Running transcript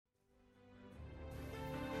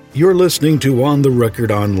You're listening to On the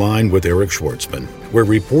Record Online with Eric Schwartzman, where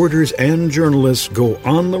reporters and journalists go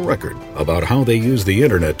on the record about how they use the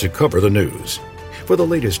internet to cover the news. For the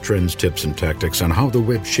latest trends, tips, and tactics on how the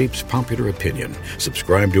web shapes popular opinion,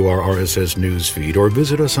 subscribe to our RSS news feed or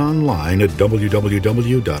visit us online at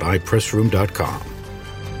www.ipressroom.com.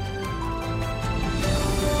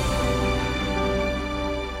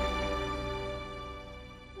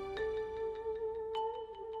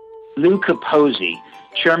 Lou Capozzi,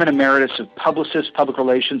 Chairman Emeritus of Publicis Public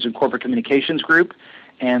Relations and Corporate Communications Group,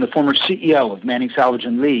 and the former CEO of Manning, Salvage &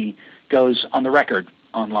 Lee, goes on the record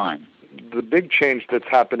online. The big change that's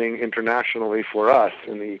happening internationally for us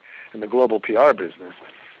in the global PR business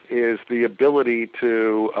is the ability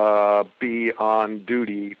to be on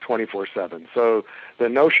duty 24/7. So the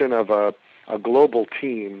notion of a global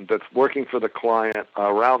team that's working for the client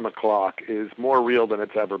around the clock is more real than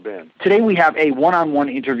it's ever been. Today we have a one-on-one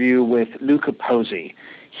interview with Lou Capozzi.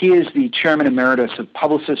 He is the Chairman Emeritus of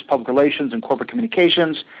Publicis Public Relations and Corporate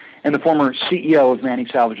Communications and the former CEO of Manning,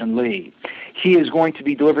 Salvage & Lee. He is going to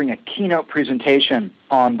be delivering a keynote presentation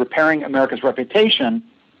on repairing America's reputation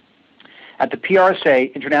at the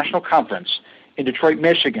PRSA International Conference in Detroit,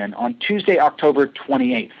 Michigan on Tuesday, October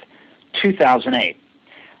 28th, 2008.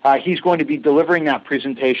 He's going to be delivering that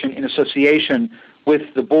presentation in association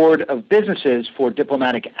with the Board of Businesses for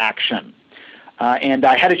Diplomatic Action. And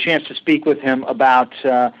I had a chance to speak with him about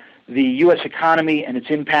the U.S. economy and its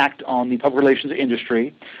impact on the public relations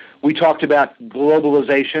industry. We talked about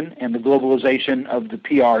globalization and the globalization of the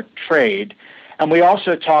PR trade. And we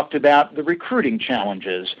also talked about the recruiting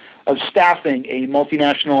challenges of staffing a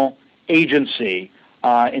multinational agency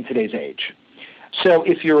in today's age. So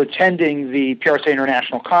if you're attending the PRSA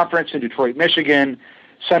International Conference in Detroit, Michigan,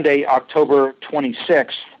 Sunday, October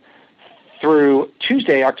 26th through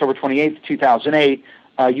Tuesday, October 28th, 2008,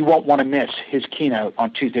 you won't want to miss his keynote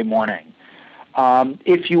on Tuesday morning.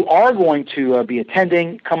 If you are going to be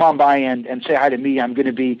attending, come on by and say hi to me. I'm going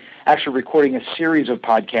to be actually recording a series of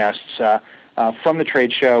podcasts from the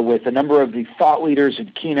trade show with a number of the thought leaders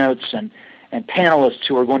and keynotes and panelists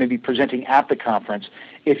who are going to be presenting at the conference.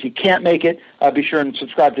 If you can't make it, be sure and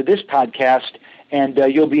subscribe to this podcast, and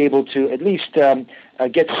you'll be able to at least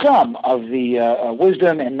get some of the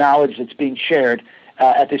wisdom and knowledge that's being shared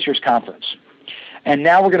at this year's conference. And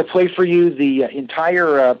now we're going to play for you the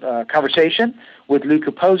entire conversation with Lou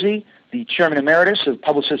Capozzi, the Chairman Emeritus of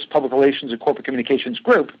Publicis Public Relations and Corporate Communications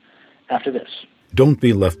Group, after this. Don't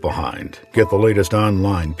be left behind. Get the latest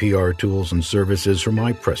online PR tools and services from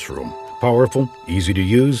iPressroom. Powerful, easy to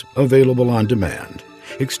use, available on demand.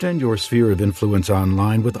 Extend your sphere of influence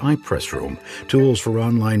online with iPressroom, tools for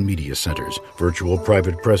online media centers, virtual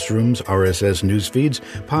private press rooms, RSS news feeds,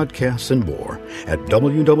 podcasts, and more at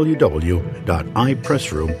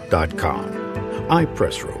www.ipressroom.com.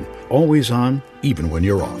 iPressroom, always on, even when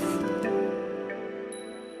you're off.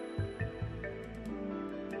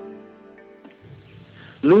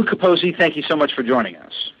 Lou Capozzi, thank you so much for joining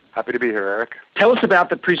us. Happy to be here, Eric. Tell us about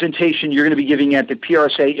the presentation you're going to be giving at the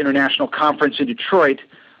PRSA International Conference in Detroit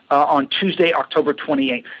on Tuesday, October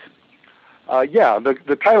 28th.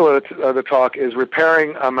 The title of the talk is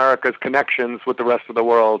Repairing America's Connections with the Rest of the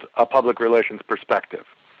World, a Public Relations Perspective.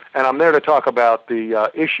 And I'm there to talk about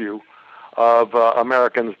the issue of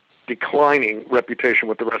Americans' declining reputation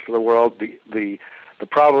with the rest of the world, the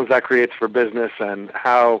problems that creates for business, and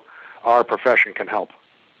how our profession can help.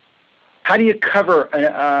 How do you cover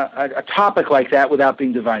a topic like that without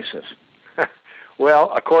being divisive?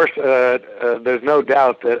 Well, of course, there's no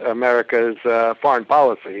doubt that America's foreign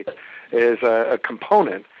policy is a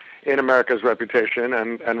component in America's reputation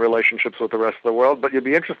and relationships with the rest of the world. But you'd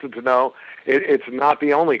be interested to know it's not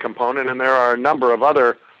the only component, and there are a number of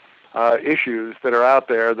other issues that are out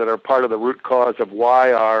there that are part of the root cause of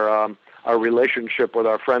why our relationship with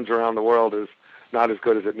our friends around the world is not as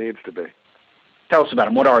good as it needs to be. Tell us about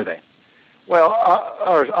them. What are they? Well,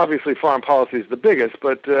 obviously foreign policy is the biggest,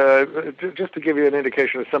 but just to give you an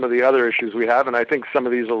indication of some of the other issues we have, and I think some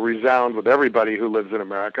of these will resound with everybody who lives in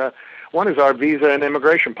America, one is our visa and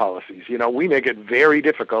immigration policies. You know, we make it very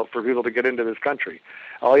difficult for people to get into this country.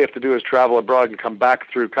 All you have to do is travel abroad and come back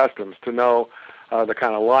through customs to know the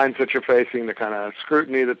kind of lines that you're facing, the kind of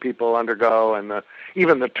scrutiny that people undergo, and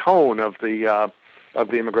even the tone of the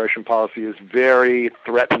immigration policy is very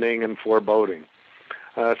threatening and foreboding.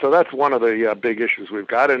 So that's one of the big issues we've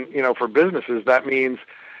got. And, you know, for businesses, that means,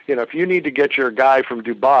 you know, if you need to get your guy from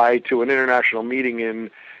Dubai to an international meeting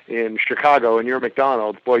in Chicago and you're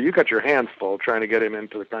McDonald's, boy, you got your hands full trying to get him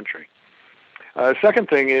into the country. Second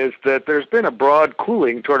thing is that there's been a broad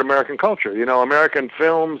cooling toward American culture. You know, American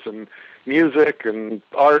films and music and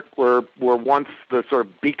art were once the sort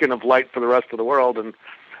of beacon of light for the rest of the world, and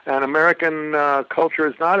American culture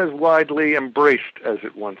is not as widely embraced as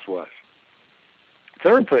it once was.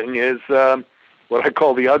 Third thing is what I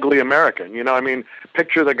call the ugly American.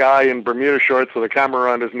 Picture the guy in Bermuda shorts with a camera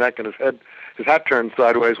around his neck and his hat turned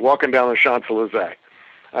sideways, walking down the Champs-Élysées.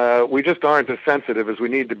 We just aren't as sensitive as we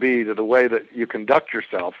need to be to the way that you conduct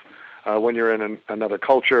yourself when you're in another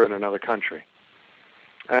culture and another country.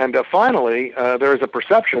 And finally, there is a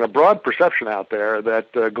broad perception out there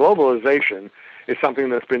that globalization is something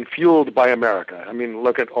that's been fueled by America.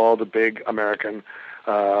 Look at all the big American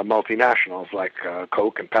multinationals like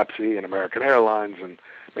Coke and Pepsi and American Airlines and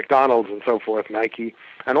McDonald's and so forth, Nike,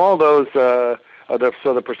 and all those. So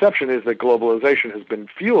the perception is that globalization has been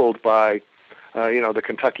fueled by, the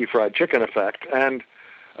Kentucky Fried Chicken effect, and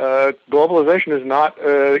globalization is not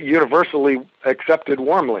universally accepted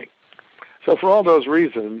warmly. So for all those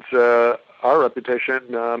reasons, our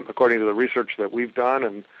reputation, according to the research that we've done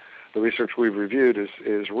and the research we've reviewed,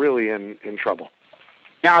 is really in trouble.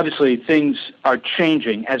 Now, obviously, things are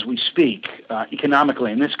changing as we speak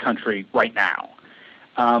economically in this country right now.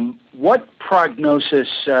 What prognosis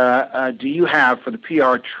do you have for the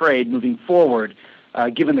PR trade moving forward,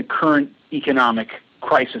 given the current economic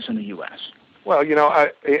crisis in the U.S.? Well,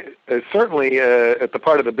 certainly at the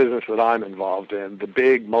part of the business that I'm involved in, the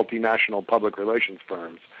big multinational public relations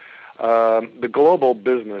firms, the global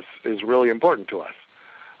business is really important to us.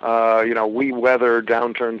 We weather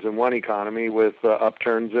downturns in one economy with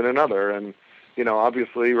upturns in another. And,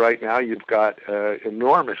 obviously right now you've got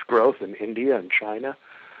enormous growth in India and China,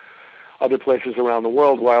 other places around the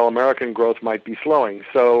world, while American growth might be slowing.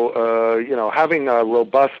 So, having a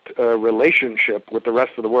robust relationship with the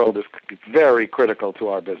rest of the world is very critical to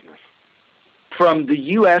our business. From the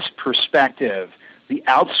U.S. perspective, the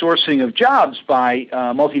outsourcing of jobs by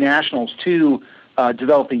multinationals to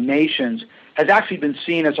developing nations has actually been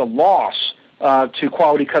seen as a loss to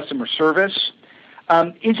quality customer service.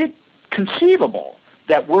 Is it conceivable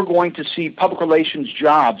that we're going to see public relations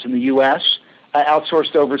jobs in the U.S.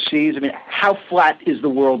 Outsourced overseas? How flat is the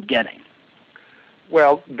world getting?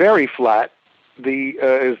 Well, very flat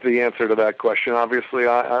is the answer to that question. Obviously,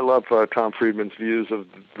 I love Tom Friedman's views of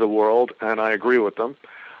the world, and I agree with them.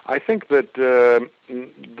 I think that the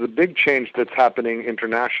big change that's happening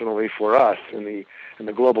internationally for us in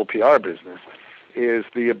the global PR business is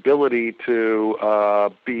the ability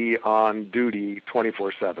to be on duty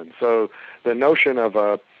 24/7. So the notion of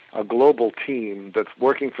a global team that's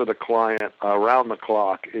working for the client around the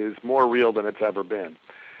clock is more real than it's ever been,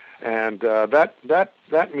 and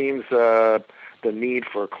that means the need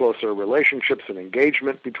for closer relationships and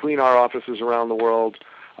engagement between our offices around the world,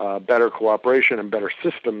 better cooperation and better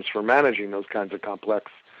systems for managing those kinds of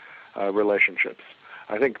complex relationships.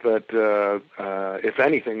 I think that if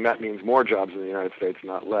anything, that means more jobs in the United States,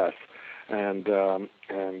 not less, and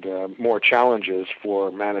more challenges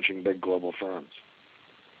for managing big global firms.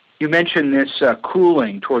 You mentioned this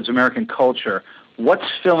cooling towards American culture. What's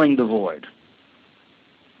filling the void?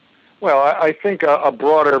 Well, I think a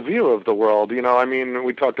broader view of the world.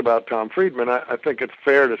 We talked about Tom Friedman. I think it's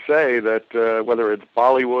fair to say that whether it's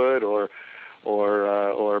Bollywood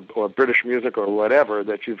or British music or whatever,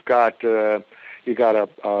 that you've got a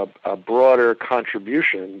broader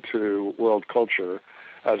contribution to world culture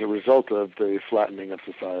as a result of the flattening of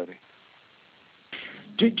society.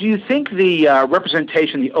 Do you think the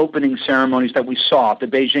representation, the opening ceremonies that we saw at the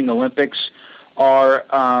Beijing Olympics are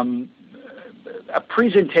a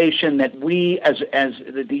presentation that we as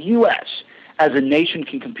the U.S. as a nation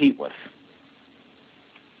can compete with?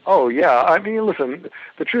 Oh, yeah. Listen,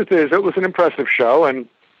 the truth is it was an impressive show, and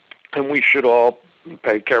we should all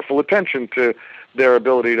pay careful attention to their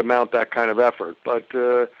ability to mount that kind of effort. But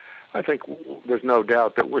I think there's no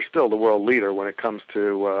doubt that we're still the world leader when it comes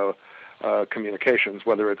to communications,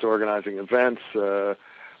 whether it's organizing events,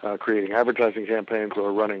 creating advertising campaigns,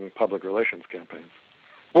 or running public relations campaigns.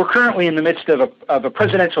 We're currently in the midst of a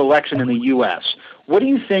presidential election in the U.S. What do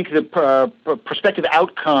you think the prospective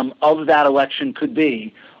outcome of that election could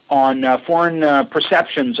be on foreign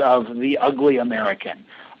perceptions of the ugly American?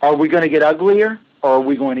 Are we going to get uglier, or are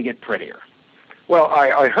we going to get prettier? Well,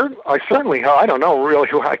 I don't know really.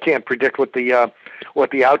 I can't predict what the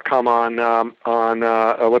outcome on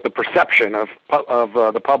what the perception of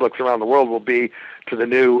the publics around the world will be to the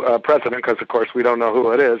new president, because of course we don't know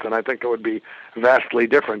who it is, and I think it would be vastly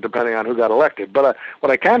different depending on who got elected. But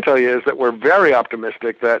what I can tell you is that we're very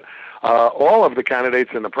optimistic that all of the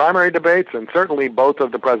candidates in the primary debates, and certainly both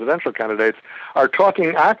of the presidential candidates, are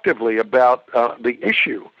talking actively about the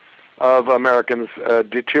issue of Americans'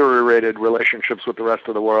 deteriorated relationships with the rest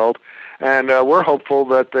of the world, And we're hopeful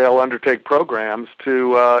that they'll undertake programs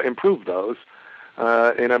to improve those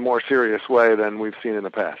in a more serious way than we've seen in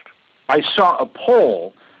the past. I saw a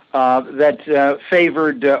poll that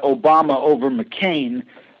favored Obama over McCain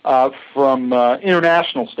from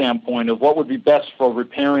international standpoint of what would be best for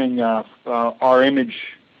repairing our image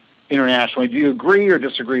internationally. Do you agree or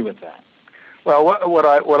disagree with that? Well,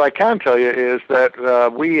 what I can tell you is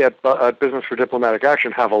that we at Business for Diplomatic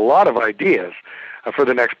Action have a lot of ideas for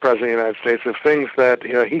the next president of the United States of things that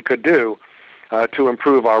he could do to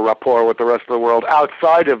improve our rapport with the rest of the world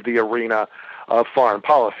outside of the arena of foreign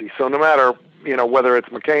policy. So no matter whether it's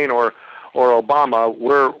McCain or Obama,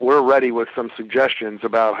 we're ready with some suggestions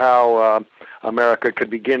about how America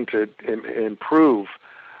could begin to improve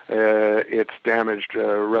its damaged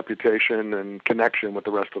reputation and connection with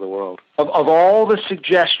the rest of the world. Of all the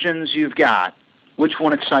suggestions you've got, which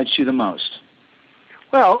one excites you the most?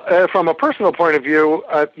 Well, from a personal point of view,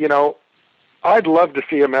 I'd love to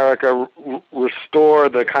see America restore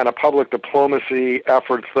the kind of public diplomacy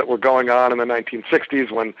efforts that were going on in the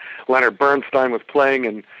 1960s when Leonard Bernstein was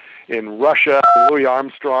playing in Russia, Louis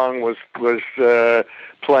Armstrong was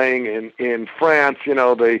playing in France.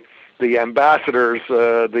 The ambassadors,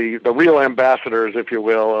 the real ambassadors, if you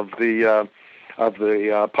will, of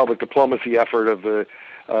the public diplomacy effort of the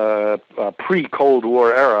pre-Cold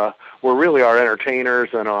War era were really our entertainers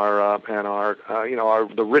and our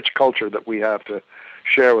the rich culture that we have to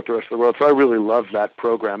share with the rest of the world. So I really love that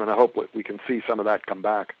program, and I hope we can see some of that come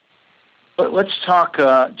back. But let's talk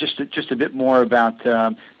just a bit more about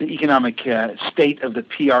the economic state of the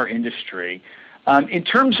PR industry. In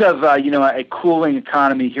terms of a cooling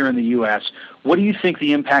economy here in the U.S., what do you think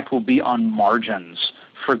the impact will be on margins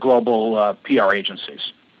for global PR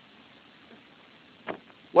agencies?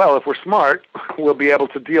 Well, if we're smart, we'll be able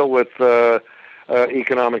to deal with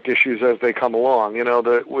economic issues as they come along.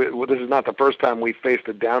 This is not the first time we faced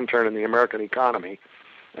a downturn in the American economy,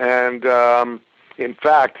 and in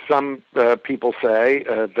fact, some people say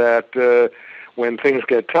that when things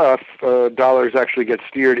get tough, dollars actually get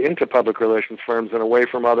steered into public relations firms and away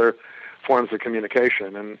from other forms of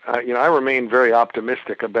communication. And I remain very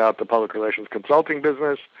optimistic about the public relations consulting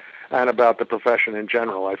business and about the profession in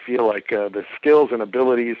general. I feel like the skills and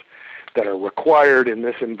abilities that are required in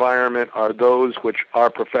this environment are those which our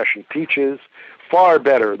profession teaches far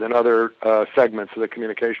better than other segments of the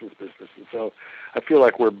communications business. And so I feel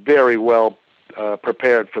like we're very well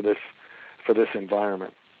prepared for this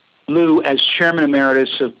environment. Lou, as Chairman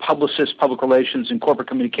Emeritus of Publicis, Public Relations, and Corporate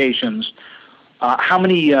Communications, how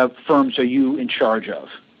many firms are you in charge of?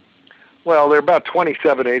 Well, there are about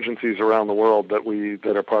 27 agencies around the world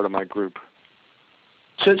that are part of my group.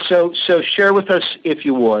 So share with us, if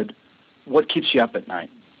you would, what keeps you up at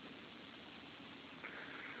night?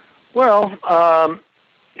 Well,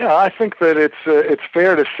 I think that it's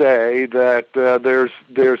fair to say that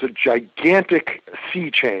there's a gigantic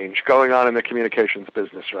sea change going on in the communications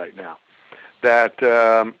business right now. That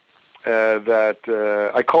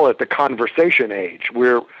I call it the conversation age.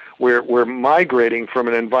 We're migrating from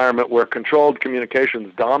an environment where controlled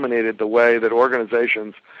communications dominated the way that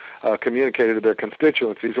organizations communicated to their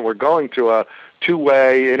constituencies, and we're going to a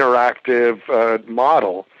two-way interactive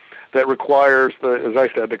model that requires, as I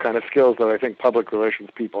said, the kind of skills that I think public relations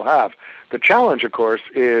people have. The challenge, of course,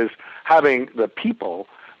 is having the people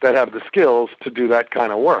that have the skills to do that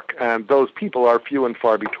kind of work, and those people are few and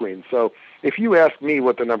far between. So if you ask me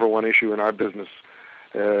what the number one issue in our business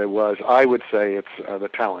was, I would say it's the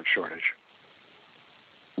talent shortage.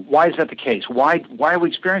 Why is that the case? Why are we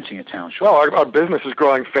experiencing a talent shortage? Well, our business is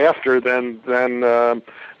growing faster than the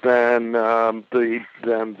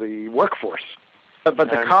workforce. But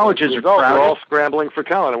the colleges are crowded. We're all scrambling for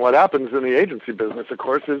talent, and what happens in the agency business, of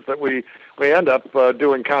course, is that we end up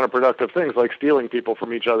doing counterproductive things like stealing people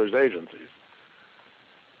from each other's agencies.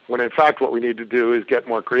 When in fact what we need to do is get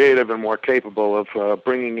more creative and more capable of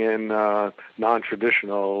bringing in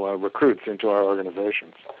non-traditional recruits into our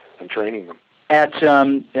organizations and training them. At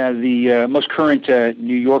the most current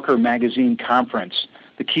New Yorker magazine conference,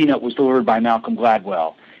 the keynote was delivered by Malcolm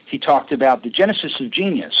Gladwell. He talked about the genesis of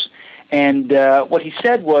genius. And what he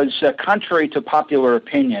said was, contrary to popular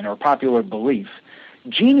opinion or popular belief,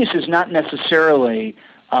 genius is not necessarily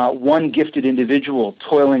one gifted individual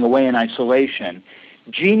toiling away in isolation.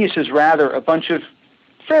 Genius is rather a bunch of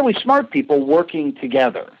fairly smart people working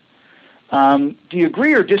together. Do you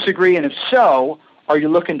agree or disagree? And if so, are you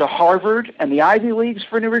looking to Harvard and the Ivy Leagues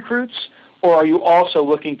for new recruits, or are you also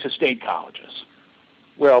looking to state colleges?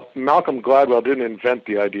 Well, Malcolm Gladwell didn't invent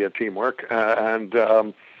the idea of teamwork, and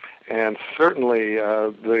certainly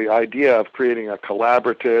the idea of creating a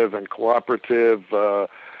collaborative and cooperative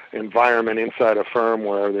environment inside a firm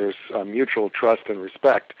where there's mutual trust and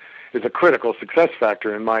respect is a critical success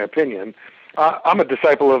factor, in my opinion. I'm a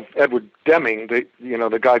disciple of Edward Deming,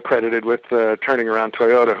 the guy credited with turning around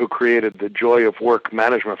Toyota, who created the joy of work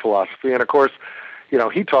management philosophy. And of course,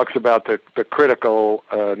 he talks about the critical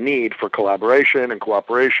need for collaboration and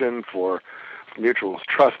cooperation, for mutual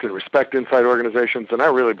trust and respect inside organizations, and I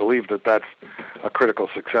really believe that that's a critical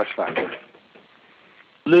success factor.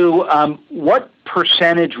 Lou, what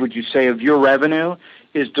percentage would you say of your revenue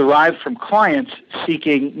is derived from clients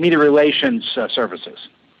seeking media relations services?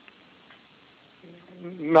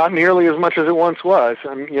 Not nearly as much as it once was.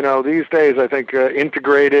 These days I think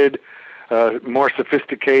integrated, more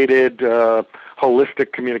sophisticated,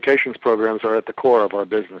 holistic communications programs are at the core of our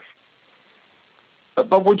business.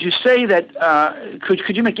 But would you say that,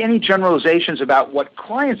 could you make any generalizations about what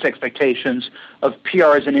clients' expectations of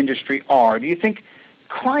PR as an industry are? Do you think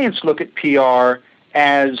clients look at PR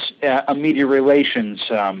as a media relations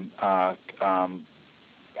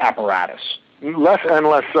apparatus? Less and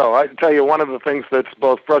less so. I tell you, one of the things that's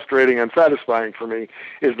both frustrating and satisfying for me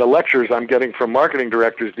is the lectures I'm getting from marketing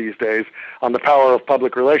directors these days on the power of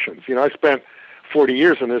public relations. I spent 40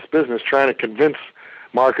 years in this business trying to convince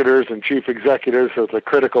marketers and chief executives of the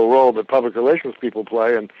critical role that public relations people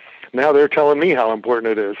play, and now they're telling me how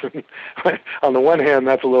important it is. On the one hand,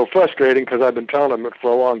 that's a little frustrating because I've been telling them it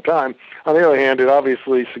for a long time. On the other hand, it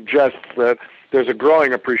obviously suggests that there's a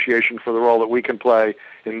growing appreciation for the role that we can play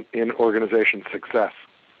in organization success.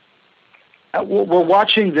 We're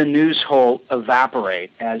watching the news hole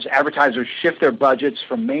evaporate as advertisers shift their budgets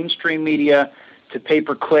from mainstream media to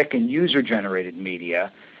pay-per-click and user-generated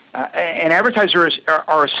media. And advertisers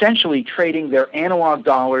are essentially trading their analog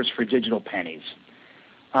dollars for digital pennies.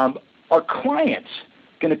 Are clients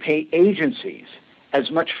going to pay agencies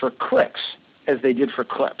as much for clicks as they did for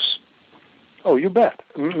clips? Oh, you bet.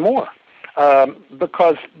 More.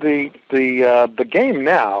 Because the game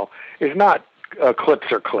now is not clips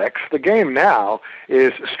or clicks. The game now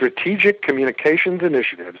is strategic communications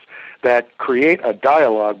initiatives that create a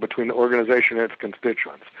dialogue between the organization and its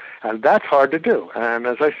constituents. And that's hard to do. And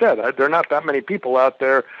as I said, there are not that many people out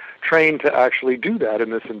there trained to actually do that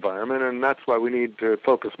in this environment, and that's why we need to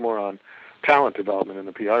focus more on talent development in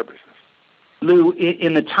the PR business. Lou,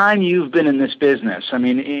 in the time you've been in this business,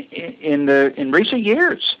 in recent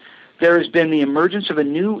years, there has been the emergence of a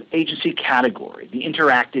new agency category, the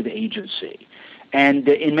interactive agency. And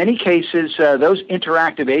in many cases, those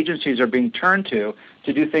interactive agencies are being turned to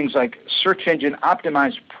do things like search engine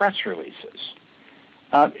optimized press releases.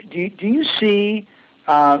 Do you see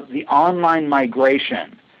the online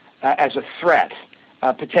migration as a threat,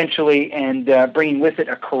 potentially, and bringing with it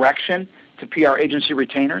a correction to PR agency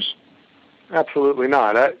retainers? Absolutely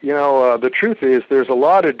not. The truth is there's a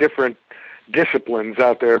lot of different disciplines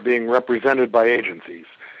out there being represented by agencies,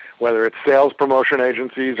 whether it's sales promotion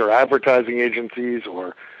agencies or advertising agencies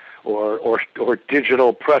or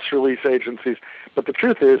digital press release agencies. But the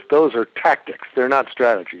truth is those are tactics. They're not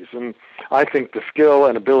strategies. And I think the skill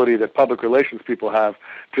and ability that public relations people have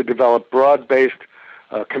to develop broad-based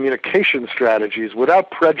communication strategies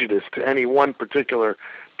without prejudice to any one particular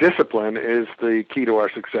discipline is the key to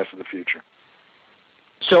our success in the future.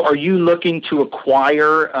 So are you looking to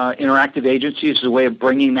acquire interactive agencies as a way of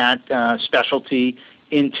bringing that specialty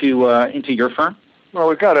into your firm? Well,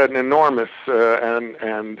 we've got an enormous and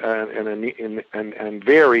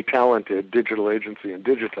very talented digital agency in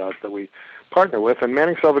Digitas that we partner with, and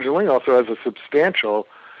Manning Selvage & Ling also has a substantial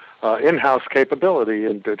in-house capability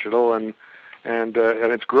in digital, and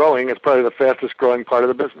it's growing. It's probably the fastest growing part of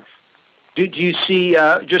the business. Do you see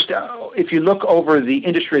if you look over the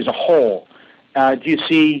industry as a whole? Do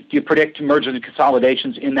you predict mergers and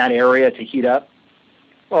consolidations in that area to heat up?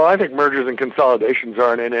 Well, I think mergers and consolidations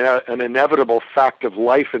are an inevitable fact of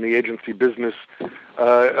life in the agency business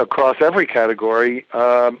across every category,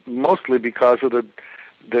 mostly because of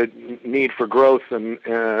the need for growth and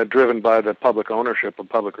driven by the public ownership of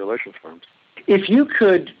public relations firms. If you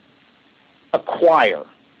could acquire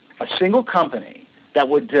a single company that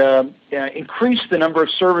would increase the number of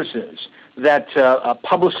services that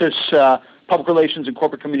Publicis Public Relations and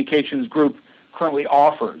Corporate Communications Group currently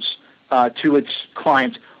offers to its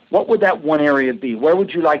clients, what would that one area be? Where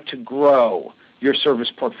would you like to grow your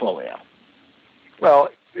service portfolio? Well,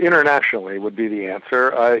 internationally would be the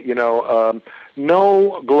answer.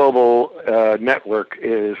 No global network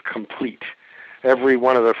is complete. Every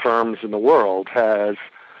one of the firms in the world has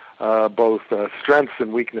both strengths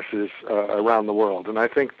and weaknesses around the world. And I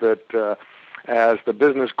think that as the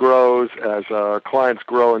business grows, as our clients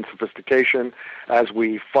grow in sophistication, as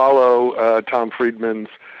we follow Tom Friedman's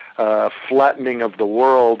flattening of the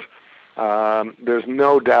world there's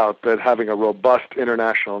no doubt that having a robust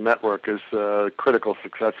international network is a critical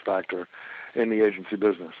success factor in the agency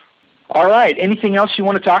business. All right. Anything else you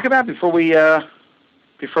want to talk about before we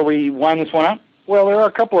wind this one up? Well, there are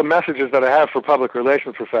a couple of messages that I have for public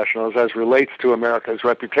relations professionals as relates to America's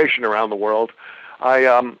reputation around the world. I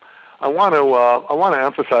want to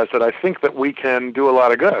emphasize that I think that we can do a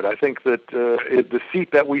lot of good. I think that the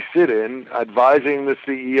seat that we sit in, advising the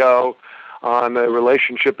CEO on the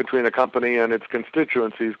relationship between a company and its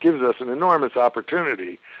constituencies, gives us an enormous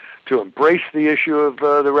opportunity to embrace the issue of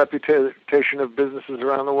the reputation of businesses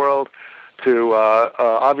around the world, to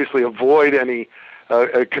obviously avoid any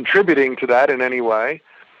contributing to that in any way,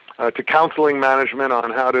 to counseling management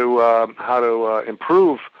on how to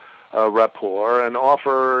improve rapport, and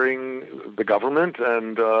offering the government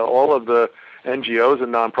and all of the NGOs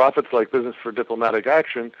and nonprofits like Business for Diplomatic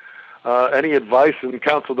Action any advice and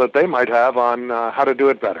counsel that they might have on how to do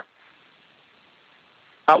it better.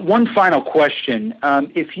 One final question.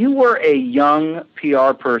 If you were a young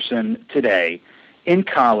PR person today in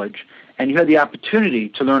college and you had the opportunity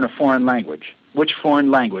to learn a foreign language, which foreign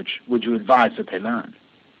language would you advise that they learn?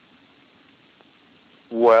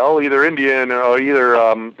 Well, either Indian or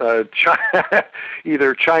either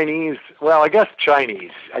Chinese. Well, I guess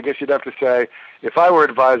Chinese. I guess you'd have to say, if I were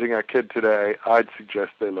advising a kid today, I'd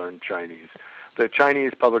suggest they learn Chinese. The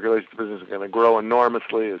Chinese public relations business is going to grow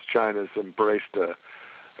enormously as China's embraced an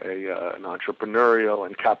entrepreneurial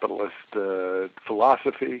and capitalist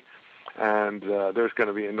philosophy, and there's going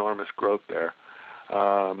to be enormous growth there.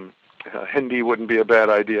 Hindi wouldn't be a bad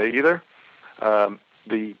idea either.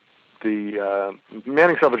 The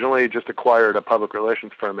Manning Salvage and Lee just acquired a public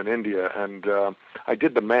relations firm in India, and I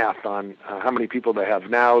did the math on how many people they have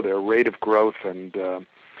now, their rate of growth, and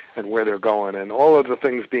where they're going. And all of the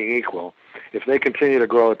things being equal, if they continue to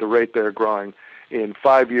grow at the rate they're growing, in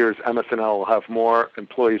 5 years, MS&L will have more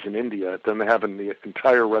employees in India than they have in the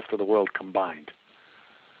entire rest of the world combined.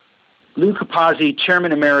 Lou Capozzi,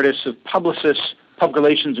 Chairman Emeritus of Publicis, Public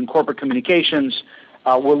Relations and Corporate Communications.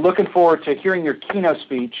 We're looking forward to hearing your keynote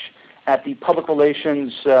speech at the Public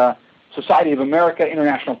Relations Society of America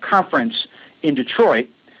International Conference in Detroit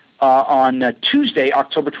on Tuesday,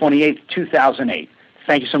 October 28th, 2008.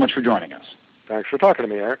 Thank you so much for joining us. Thanks for talking to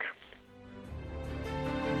me, Eric.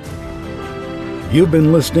 You've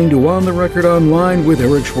been listening to On the Record Online with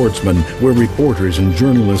Eric Schwartzman, where reporters and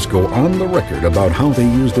journalists go on the record about how they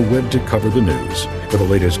use the web to cover the news. For the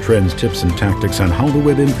latest trends, tips, and tactics on how the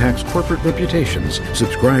web impacts corporate reputations,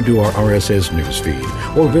 subscribe to our RSS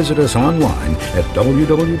newsfeed or visit us online at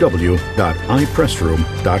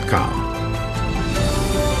www.ipressroom.com.